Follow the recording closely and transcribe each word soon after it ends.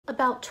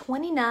About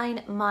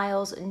 29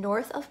 miles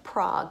north of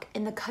Prague,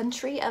 in the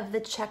country of the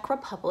Czech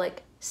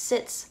Republic,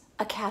 sits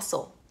a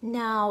castle.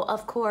 Now,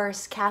 of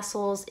course,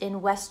 castles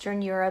in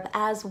Western Europe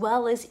as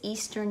well as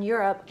Eastern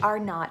Europe are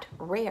not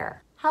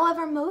rare.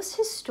 However, most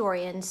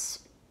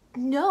historians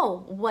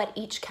know what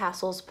each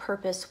castle's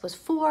purpose was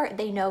for.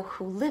 They know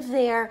who lived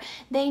there.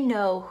 They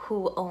know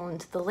who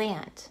owned the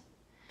land.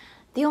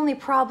 The only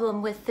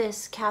problem with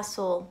this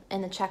castle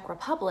in the Czech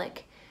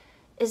Republic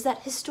is that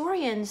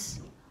historians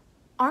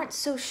aren't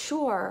so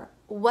sure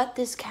what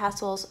this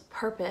castle's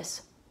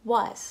purpose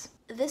was.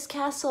 This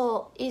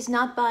castle is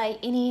not by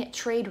any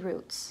trade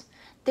routes.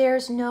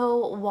 There's no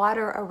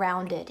water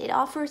around it. It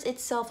offers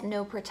itself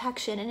no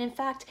protection. And in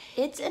fact,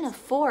 it's in a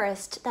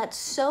forest that's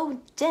so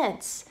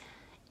dense,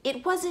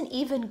 it wasn't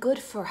even good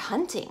for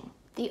hunting.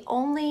 The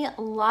only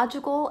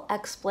logical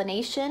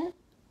explanation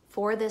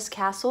for this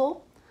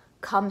castle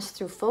comes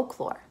through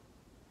folklore.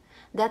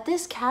 That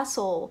this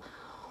castle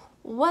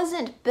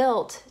wasn't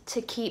built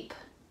to keep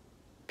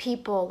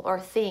people or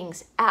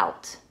things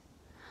out,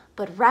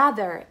 but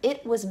rather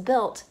it was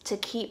built to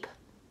keep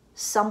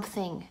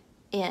something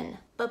in.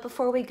 But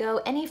before we go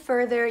any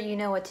further, you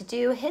know what to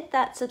do. Hit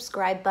that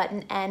subscribe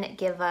button and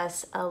give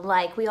us a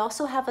like. We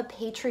also have a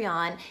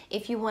Patreon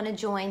if you want to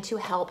join to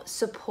help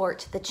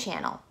support the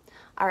channel.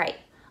 All right,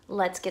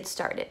 let's get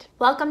started.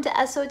 Welcome to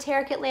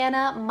Esoteric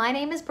Atlanta. My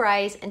name is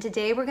Bryce, and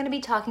today we're going to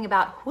be talking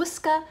about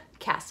Houska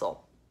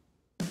Castle.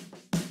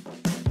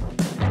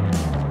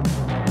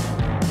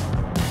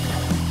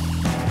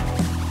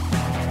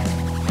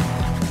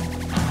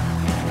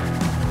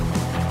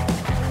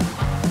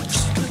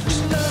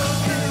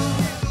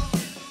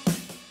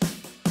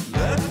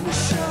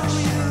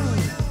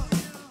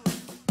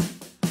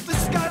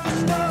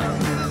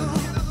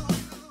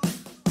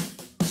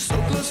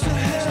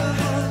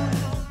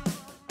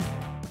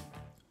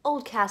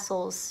 Old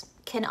castles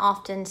can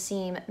often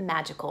seem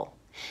magical.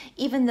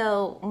 Even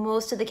though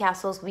most of the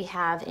castles we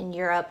have in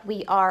Europe,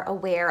 we are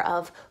aware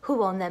of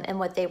who owned them and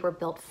what they were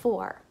built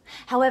for.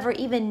 However,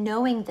 even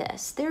knowing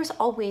this, there's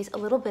always a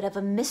little bit of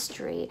a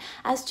mystery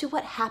as to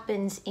what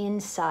happens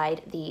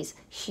inside these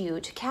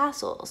huge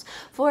castles.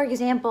 For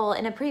example,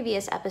 in a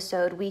previous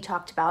episode, we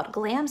talked about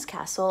Glamis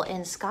Castle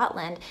in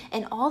Scotland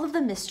and all of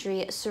the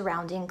mystery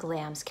surrounding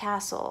Glamis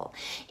Castle.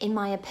 In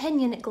my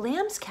opinion,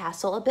 Glamis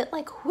Castle, a bit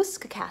like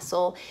Houska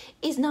Castle,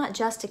 is not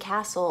just a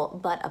castle,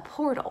 but a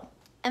portal.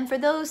 And for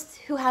those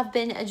who have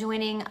been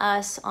joining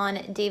us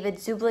on David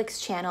Zublick's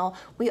channel,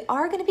 we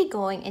are going to be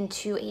going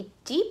into a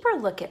deeper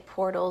look at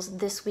portals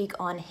this week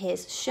on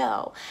his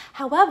show.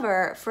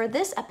 However, for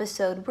this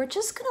episode, we're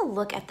just going to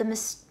look at the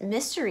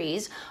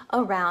mysteries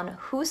around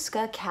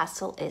Houska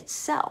Castle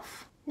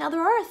itself. Now,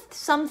 there are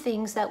some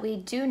things that we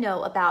do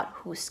know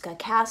about Houska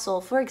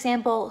Castle. For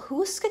example,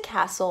 Houska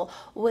Castle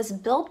was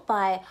built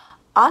by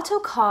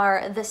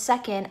Ottokar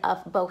II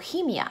of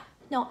Bohemia.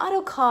 Now,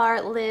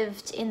 Ottokar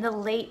lived in the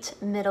late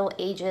Middle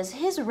Ages.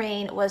 His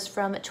reign was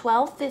from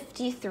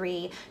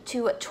 1253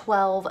 to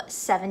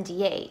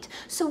 1278.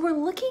 So we're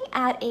looking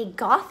at a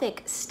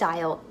Gothic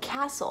style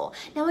castle.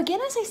 Now, again,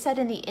 as I said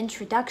in the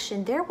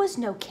introduction, there was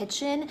no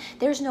kitchen,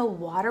 there's no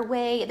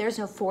waterway, there's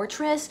no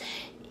fortress.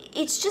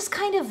 It's just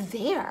kind of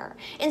there.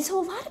 And so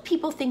a lot of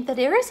people think that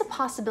there is a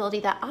possibility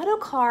that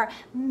Ottokar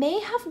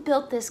may have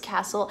built this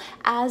castle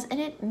as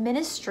an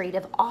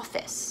administrative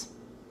office.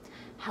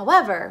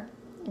 However,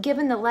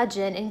 given the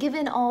legend and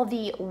given all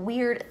the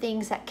weird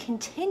things that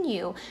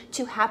continue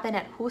to happen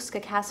at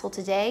Houska Castle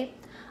today,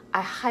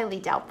 I highly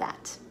doubt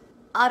that.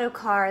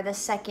 Ottokar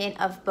II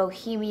of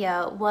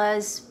Bohemia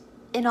was,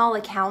 in all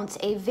accounts,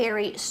 a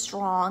very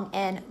strong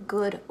and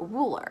good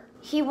ruler.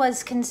 He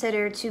was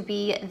considered to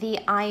be the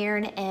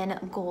Iron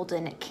and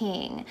Golden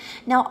King.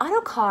 Now,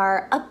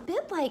 Ottokar, a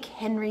bit like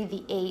Henry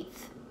VIII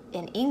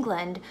in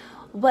England,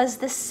 was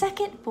the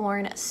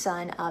second-born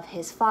son of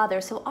his father.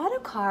 So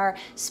Ottokar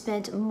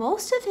spent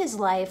most of his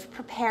life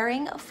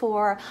preparing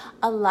for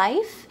a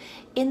life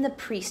in the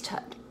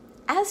priesthood,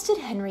 as did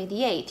Henry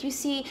VIII. You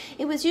see,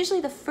 it was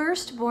usually the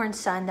firstborn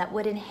son that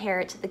would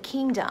inherit the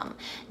kingdom.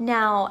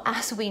 Now,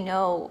 as we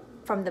know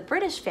from the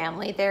British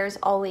family, there's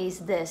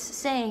always this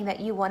saying that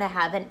you want to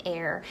have an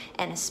heir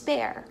and a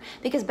spare,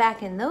 because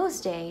back in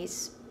those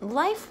days,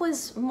 life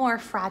was more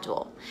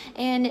fragile,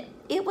 and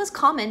it was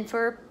common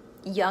for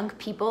young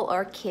people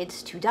or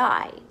kids to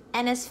die.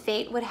 And as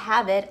fate would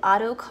have it,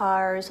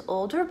 Ottokar's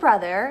older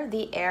brother,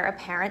 the heir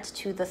apparent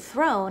to the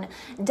throne,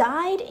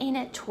 died in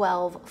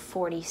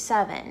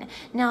 1247.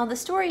 Now, the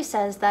story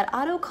says that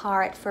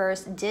Ottokar at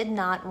first did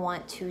not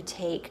want to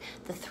take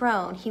the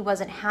throne. He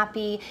wasn't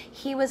happy.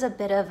 He was a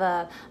bit of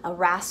a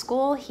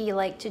rascal. He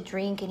liked to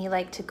drink and he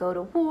liked to go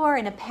to war,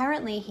 and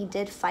apparently he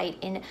did fight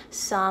in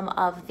some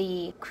of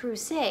the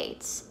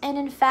crusades. And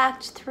in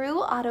fact,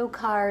 through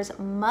Ottokar's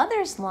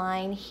mother's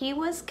line, he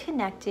was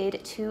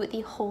connected to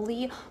the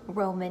Holy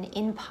Roman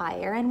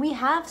Empire, and we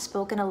have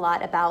spoken a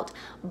lot about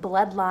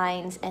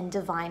bloodlines and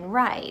divine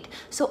right.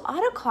 So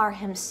Ottokar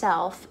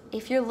himself,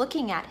 if you're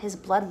looking at his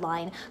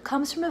bloodline,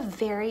 comes from a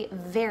very,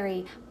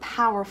 very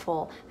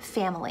powerful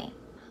family.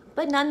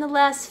 But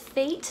nonetheless,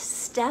 fate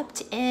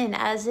stepped in,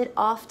 as it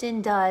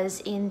often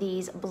does in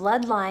these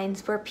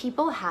bloodlines where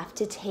people have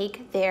to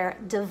take their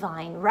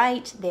divine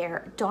right,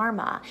 their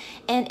dharma.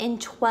 And in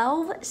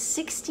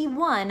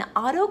 1261,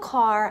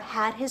 Ottokar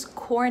had his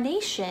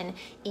coronation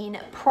in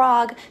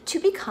Prague to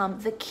become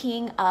the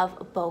king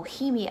of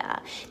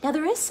Bohemia. Now,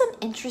 there is some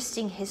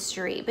interesting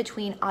history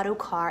between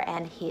Ottokar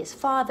and his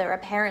father.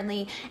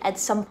 Apparently, at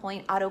some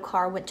point,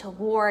 Ottokar went to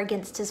war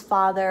against his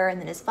father,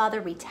 and then his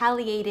father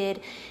retaliated.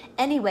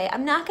 Anyway,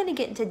 I'm not going to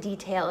get into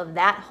detail of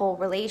that whole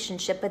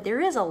relationship, but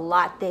there is a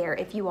lot there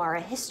if you are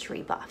a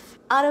history buff.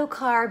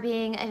 Ottokar,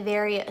 being a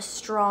very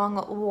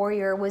strong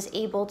warrior, was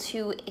able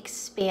to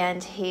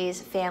expand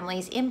his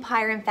family's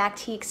empire. In fact,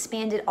 he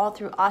expanded all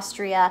through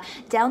Austria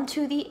down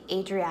to the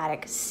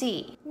Adriatic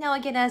Sea. Now,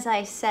 again, as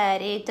I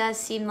said, it does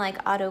seem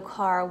like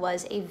Ottokar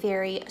was a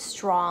very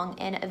strong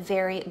and a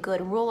very good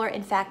ruler.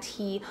 In fact,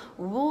 he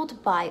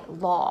ruled by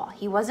law.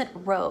 He wasn't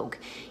rogue.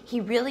 He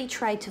really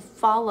tried to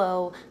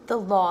follow the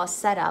law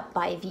set up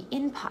by the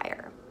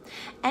empire.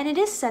 And it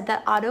is said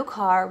that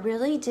Ottokar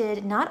really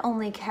did not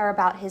only care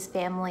about his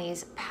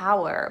family's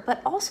power,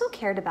 but also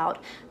cared about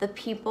the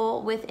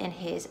people within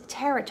his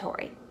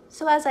territory.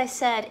 So as I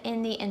said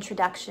in the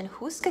introduction,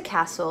 Houska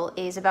Castle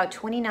is about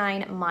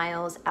 29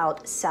 miles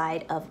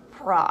outside of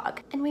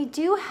Prague. And we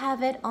do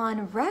have it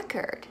on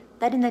record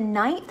that in the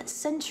 9th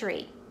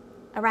century,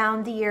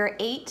 around the year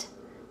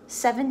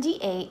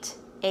 878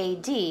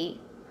 AD,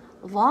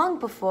 long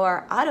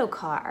before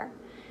Ottokar,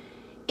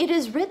 it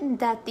is written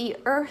that the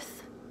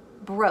earth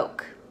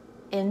broke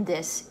in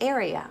this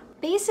area.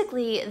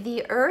 Basically,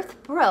 the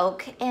earth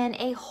broke and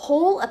a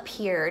hole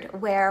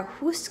appeared where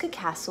Houska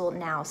Castle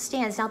now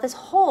stands. Now, this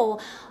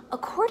hole,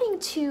 according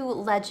to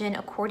legend,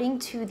 according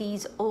to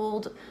these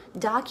old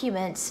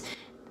documents,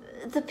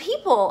 the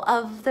people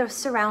of the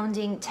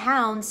surrounding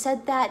town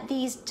said that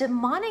these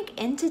demonic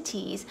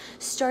entities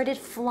started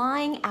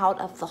flying out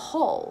of the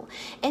hole.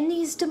 And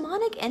these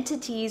demonic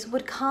entities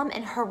would come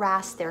and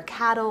harass their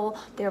cattle,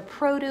 their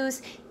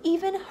produce,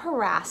 even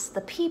harass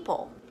the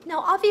people.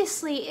 Now,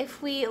 obviously,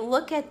 if we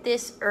look at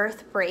this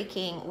earth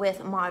breaking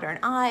with modern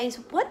eyes,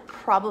 what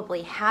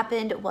probably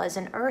happened was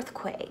an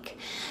earthquake.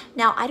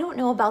 Now, I don't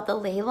know about the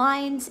ley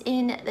lines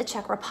in the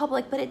Czech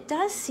Republic, but it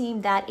does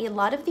seem that a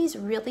lot of these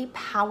really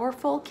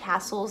powerful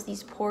castles,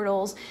 these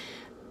portals,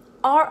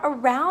 are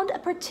around a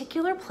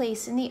particular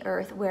place in the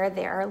earth where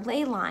there are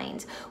ley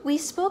lines. We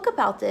spoke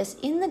about this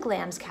in the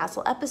Glamis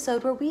Castle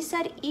episode where we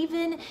said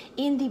even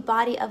in the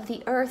body of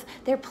the earth,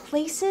 there are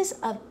places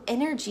of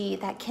energy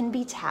that can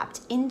be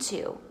tapped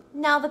into.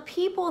 Now, the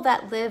people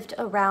that lived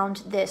around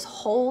this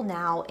hole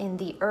now in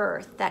the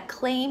earth that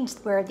claimed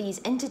where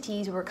these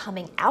entities were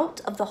coming out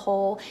of the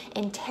hole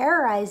and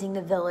terrorizing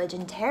the village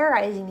and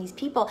terrorizing these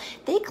people,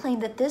 they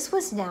claimed that this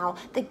was now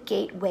the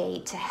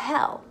gateway to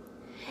hell.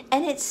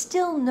 And it's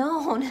still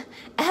known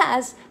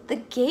as the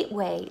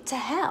gateway to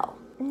hell.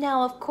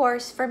 Now, of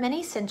course, for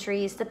many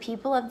centuries, the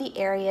people of the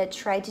area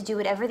tried to do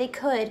whatever they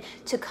could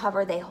to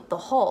cover the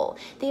hole.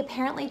 They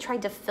apparently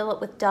tried to fill it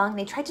with dung.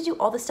 They tried to do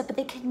all this stuff, but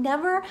they could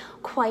never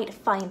quite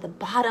find the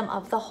bottom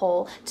of the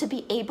hole to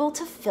be able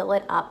to fill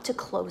it up, to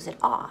close it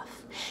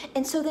off.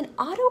 And so then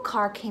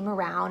Ottokar came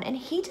around and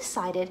he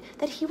decided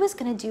that he was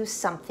going to do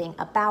something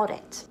about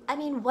it. I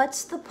mean,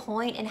 what's the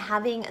point in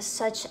having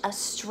such a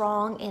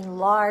strong and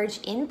large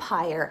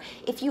empire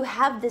if you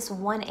have this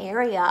one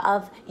area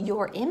of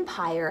your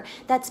empire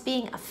that's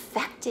being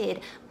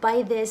affected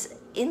by this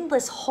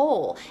endless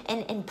hole,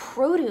 and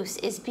produce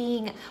is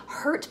being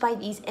hurt by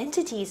these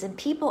entities and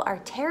people are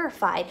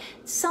terrified?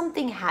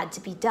 Something had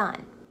to be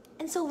done.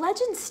 And so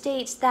legend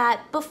states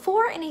that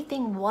before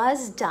anything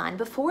was done,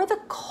 before the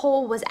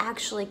hole was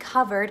actually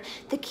covered,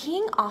 the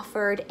king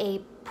offered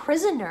a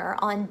prisoner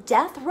on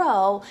death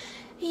row.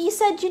 He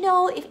said, you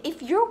know,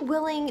 if you're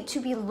willing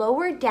to be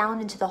lowered down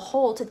into the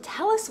hole to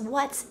tell us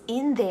what's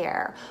in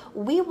there,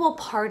 we will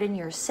pardon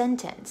your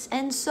sentence.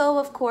 And so,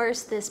 of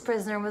course, this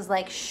prisoner was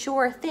like,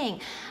 sure thing.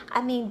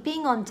 I mean,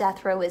 being on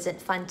death row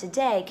isn't fun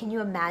today. Can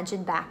you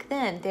imagine back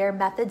then? Their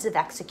methods of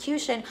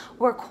execution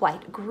were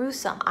quite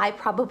gruesome. I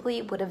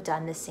probably would have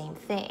done the same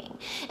thing.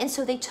 And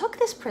so they took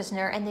this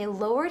prisoner and they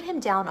lowered him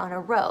down on a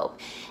rope.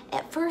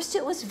 At first,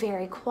 it was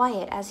very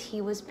quiet as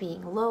he was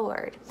being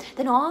lowered.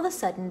 Then all of a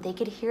sudden, they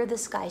could hear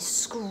this guy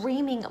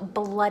screaming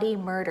bloody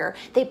murder.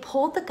 They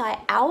pulled the guy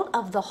out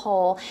of the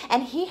hole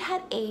and he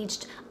had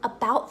aged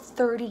about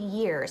 30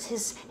 years.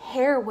 His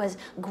hair was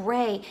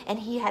gray and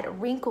he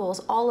had wrinkles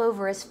all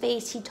over his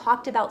face. He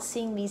talked about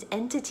seeing these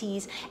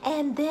entities,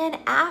 and then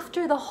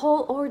after the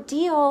whole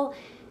ordeal,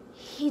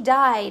 he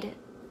died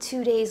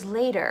 2 days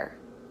later,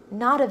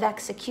 not of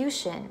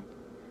execution,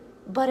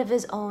 but of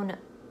his own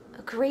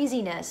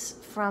craziness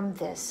from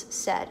this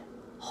said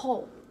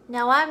hole.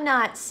 Now, I'm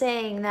not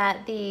saying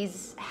that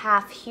these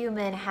half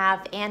human,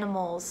 half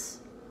animals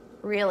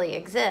really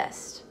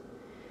exist.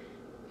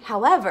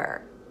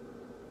 However,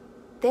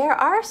 there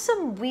are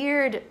some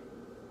weird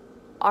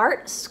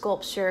art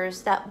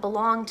sculptures that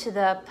belong to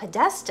the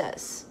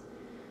Podestas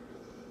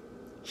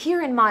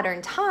here in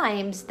modern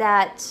times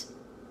that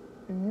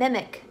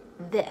mimic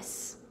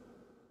this.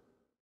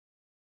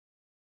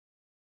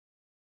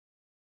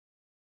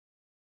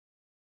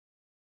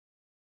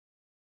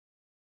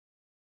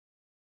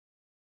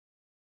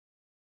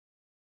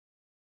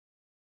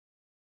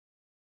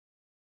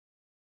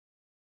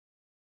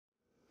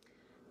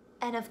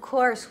 And of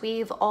course,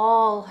 we've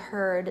all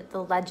heard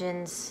the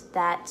legends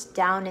that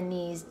down in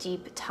these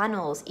deep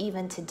tunnels,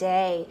 even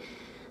today,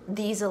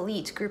 these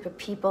elite group of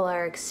people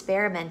are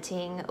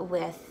experimenting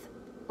with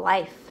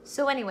life.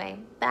 So anyway,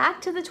 back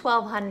to the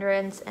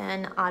 1200s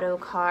and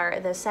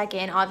Ottokar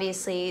II.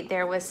 Obviously,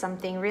 there was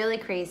something really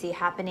crazy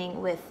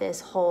happening with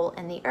this hole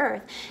in the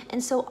earth.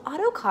 And so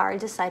Ottokar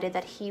decided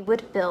that he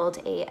would build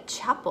a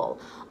chapel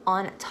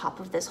on top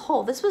of this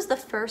hole. This was the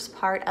first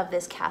part of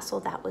this castle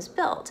that was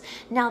built.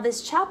 Now,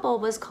 this chapel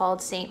was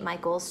called St.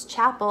 Michael's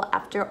Chapel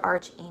after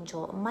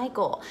Archangel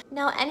Michael.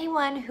 Now,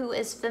 anyone who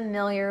is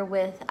familiar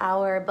with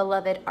our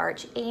beloved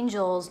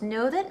archangels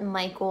know that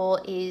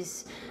Michael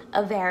is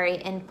a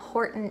very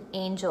important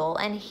angel,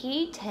 and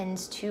he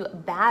tends to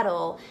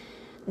battle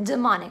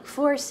demonic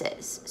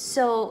forces.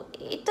 So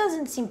it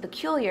doesn't seem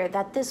peculiar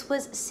that this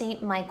was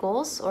St.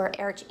 Michael's or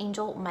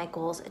Archangel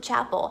Michael's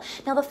chapel.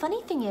 Now the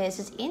funny thing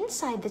is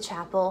inside the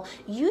chapel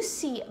you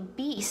see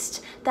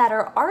beasts that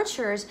are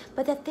archers,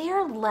 but that they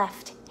are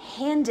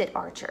left-handed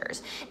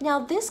archers. Now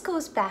this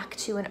goes back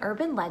to an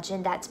urban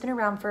legend that's been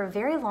around for a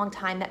very long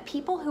time, that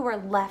people who are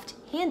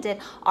left-handed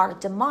are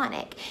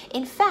demonic.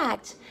 In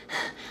fact,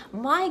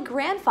 my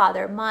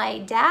grandfather, my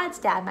dad's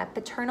dad, my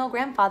paternal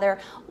grandfather,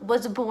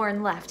 was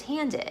born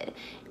left-handed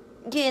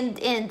in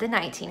the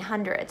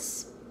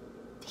 1900s.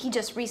 He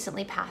just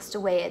recently passed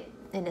away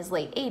in his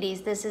late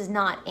 80s. This is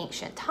not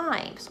ancient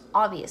times,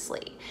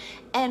 obviously.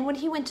 And when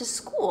he went to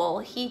school,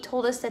 he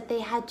told us that they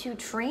had to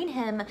train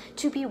him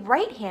to be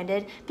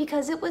right-handed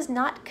because it was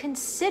not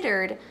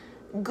considered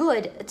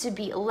good to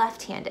be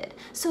left-handed.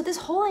 So this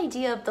whole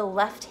idea of the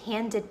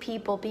left-handed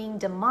people being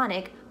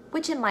demonic,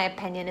 which in my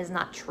opinion is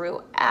not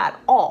true at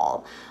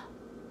all,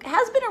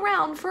 has been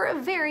around for a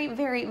very,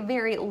 very,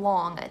 very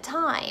long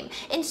time.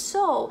 And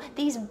so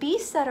these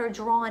beasts that are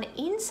drawn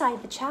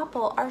inside the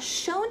chapel are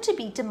shown to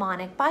be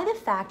demonic by the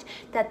fact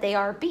that they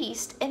are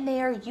beasts and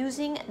they are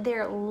using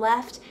their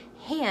left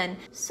hand.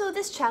 So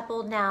this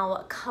chapel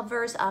now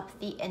covers up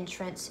the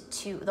entrance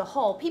to the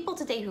hole. People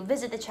today who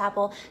visit the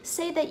chapel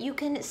say that you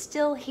can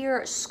still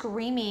hear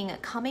screaming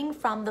coming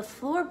from the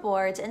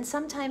floorboards, and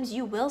sometimes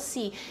you will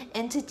see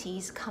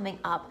entities coming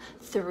up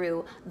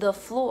through the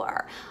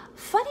floor.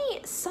 Funny,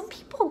 some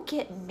people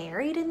get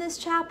married in this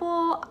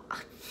chapel.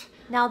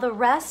 Now the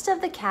rest of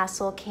the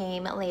castle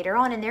came later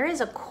on, and there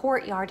is a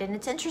courtyard, and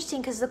it's interesting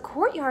because the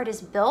courtyard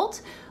is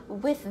built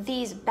with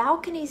these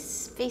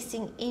balconies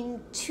facing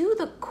into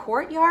the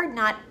courtyard,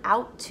 not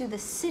out to the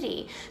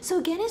city. So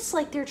again, it's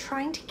like they're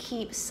trying to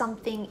keep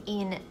something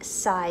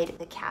inside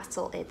the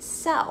castle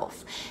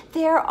itself.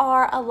 There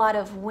are a lot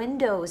of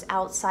windows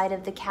outside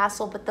of the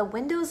castle, but the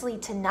windows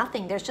lead to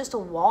nothing. There's just a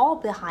wall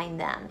behind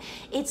them.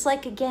 It's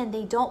like, again,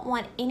 they don't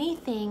want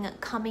anything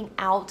coming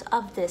out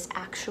of this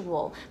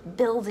actual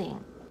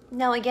building.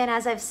 Now again,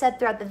 as I've said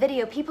throughout the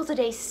video, people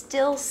today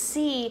still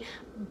see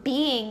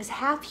beings,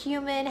 half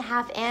human,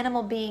 half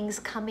animal beings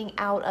coming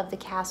out of the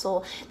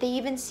castle. They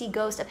even see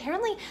ghosts.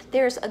 Apparently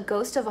there's a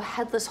ghost of a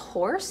headless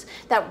horse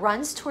that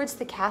runs towards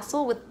the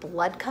castle with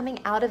blood coming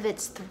out of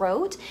its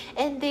throat.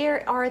 And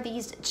there are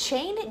these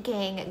chain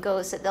gang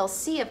ghosts that they'll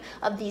see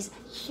of these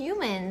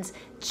humans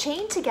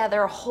chained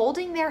together,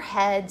 holding their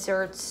heads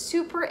or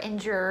super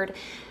injured.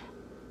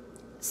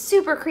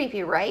 Super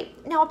creepy, right?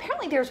 Now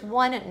apparently there's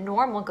one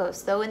normal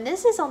ghost though, and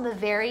this is on the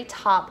very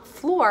top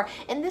floor,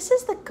 and this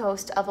is the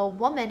ghost of a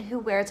woman who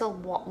wears a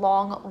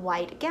long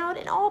white gown,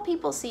 and all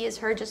people see is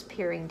her just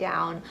peering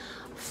down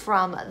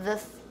from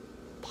the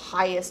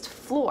highest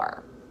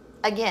floor.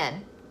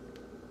 Again,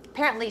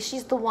 apparently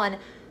she's the one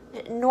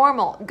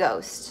normal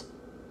ghost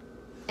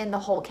in the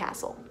whole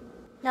castle.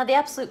 Now the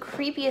absolute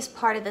creepiest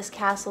part of this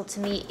castle to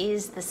me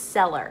is the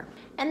cellar,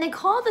 and they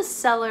call the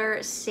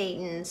cellar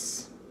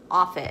Satan's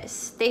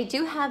office. They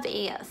do have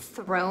a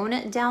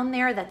throne down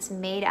there that's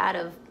made out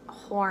of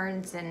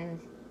horns and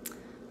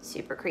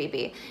super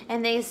creepy.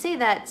 And they say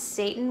that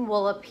Satan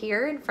will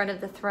appear in front of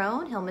the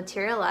throne, he'll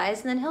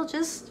materialize, and then he'll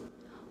just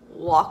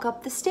walk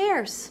up the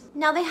stairs.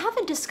 Now they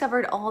haven't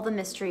discovered all the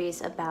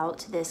mysteries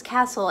about this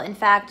castle. In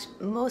fact,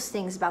 most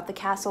things about the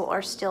castle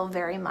are still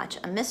very much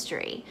a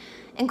mystery,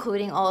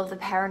 including all of the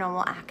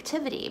paranormal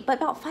activity. But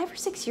about 5 or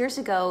 6 years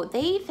ago,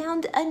 they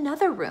found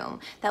another room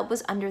that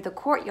was under the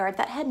courtyard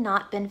that had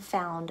not been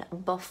found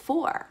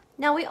before.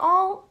 Now we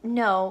all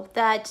know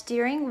that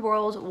during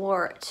World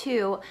War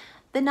II,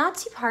 the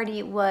Nazi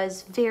Party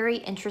was very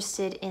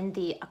interested in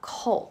the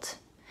occult.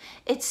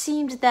 It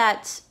seemed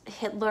that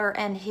Hitler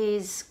and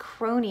his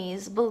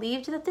cronies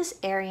believed that this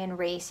Aryan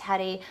race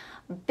had a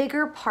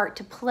bigger part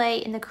to play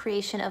in the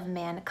creation of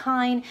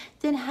mankind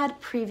than had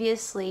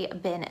previously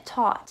been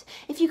taught.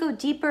 If you go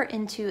deeper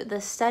into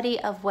the study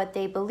of what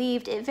they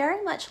believed, it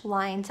very much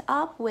lines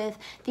up with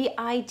the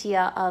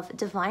idea of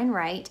divine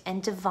right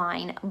and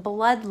divine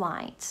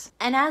bloodlines.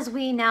 And as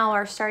we now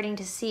are starting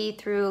to see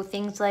through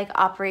things like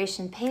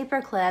Operation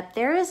Paperclip,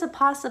 there is a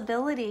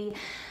possibility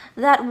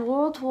that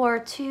World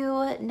War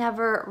II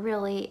never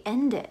really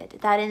ended,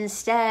 that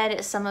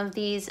instead some of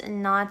these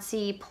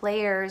Nazi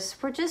players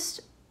were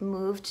just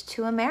moved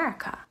to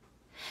America.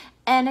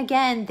 And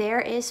again,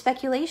 there is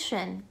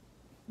speculation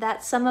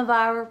that some of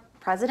our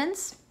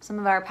presidents, some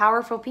of our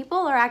powerful people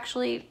are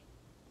actually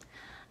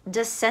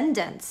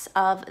descendants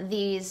of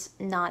these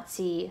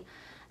Nazi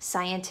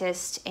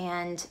scientists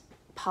and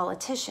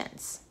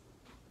politicians.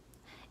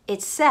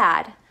 It's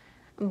sad,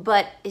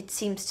 but it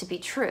seems to be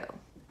true.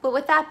 But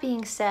with that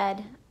being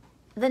said,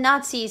 the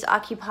Nazis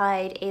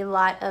occupied a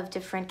lot of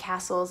different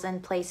castles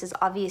and places,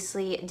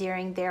 obviously,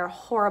 during their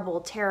horrible,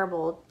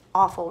 terrible,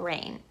 awful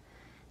reign.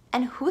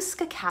 And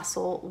Houska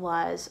Castle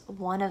was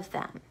one of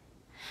them.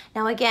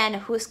 Now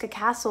again, Houska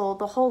Castle,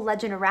 the whole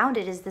legend around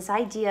it is this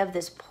idea of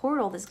this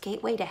portal, this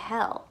gateway to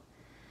hell.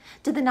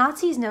 Did the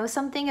Nazis know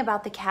something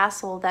about the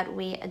castle that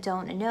we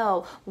don't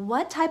know?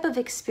 What type of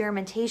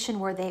experimentation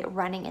were they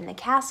running in the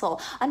castle?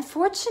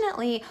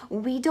 Unfortunately,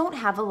 we don't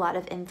have a lot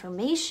of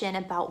information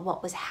about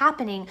what was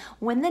happening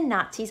when the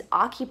Nazis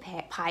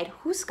occupied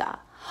Houska.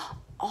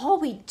 All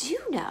we do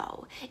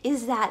know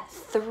is that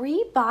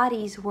 3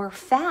 bodies were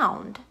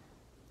found,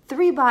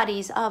 3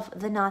 bodies of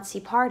the Nazi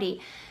party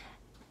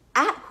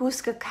at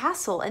Houska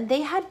Castle, and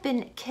they had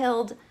been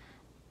killed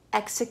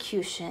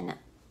execution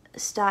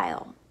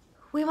style.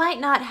 We might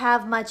not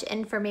have much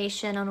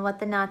information on what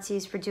the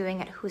Nazis were doing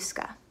at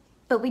Houska,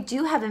 but we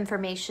do have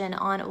information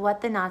on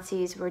what the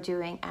Nazis were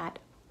doing at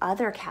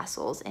other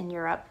castles in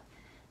Europe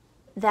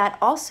that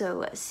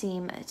also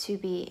seem to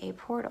be a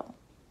portal.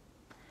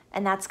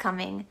 And that's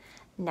coming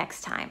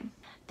next time.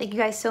 Thank you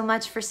guys so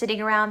much for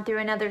sitting around through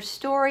another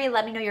story.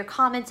 Let me know your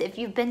comments. If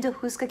you've been to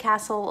Houska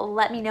Castle,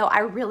 let me know. I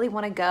really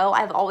want to go.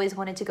 I've always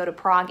wanted to go to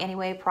Prague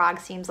anyway.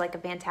 Prague seems like a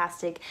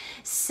fantastic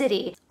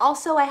city.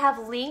 Also, I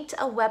have linked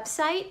a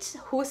website,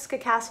 Houska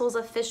Castle's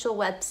official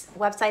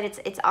website.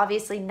 It's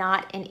obviously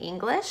not in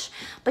English,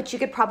 but you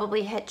could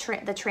probably hit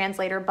the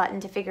translator button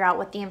to figure out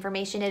what the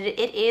information is.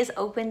 It is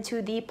open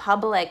to the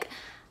public.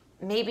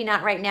 Maybe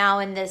not right now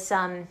in this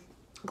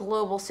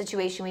global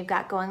situation we've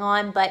got going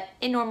on, but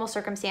in normal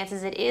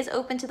circumstances it is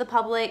open to the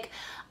public.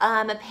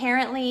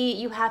 Apparently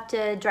you have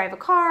to drive a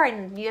car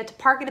and you have to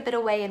park it a bit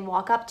away and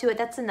walk up to it.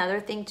 That's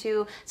another thing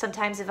too.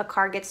 Sometimes if a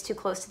car gets too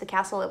close to the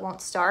castle, it won't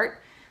start,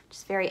 which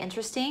is very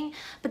interesting.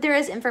 But there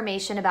is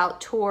information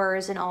about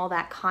tours and all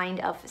that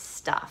kind of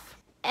stuff.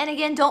 And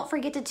again, don't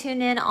forget to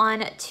tune in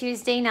on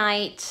Tuesday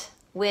night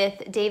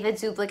with David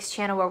Zublick's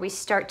channel, where we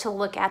start to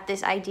look at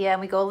this idea and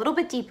we go a little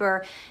bit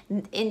deeper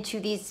into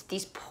these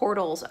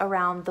portals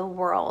around the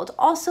world.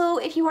 Also,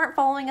 if you aren't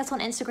following us on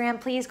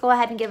Instagram, please go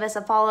ahead and give us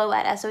a follow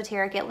at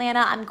Esoteric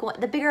Atlanta.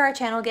 The bigger our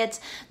channel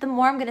gets, the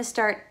more I'm going to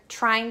start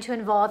trying to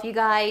involve you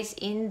guys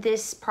in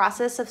this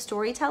process of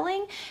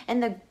storytelling.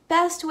 And the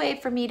best way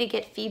for me to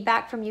get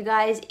feedback from you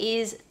guys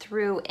is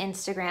through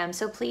Instagram.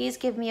 So please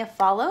give me a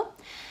follow.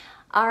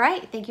 All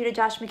right, thank you to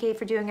Josh McKay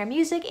for doing our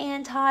music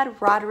and Todd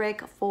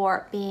Roderick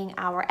for being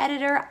our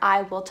editor.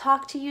 I will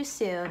talk to you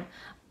soon.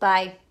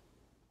 Bye.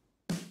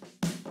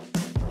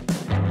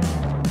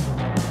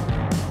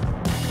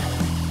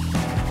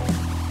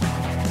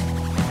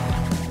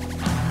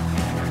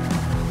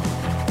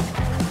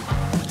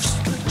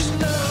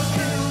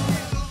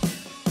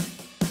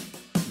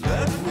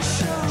 Let me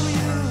show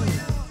you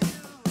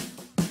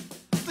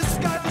the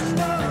sky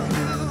below.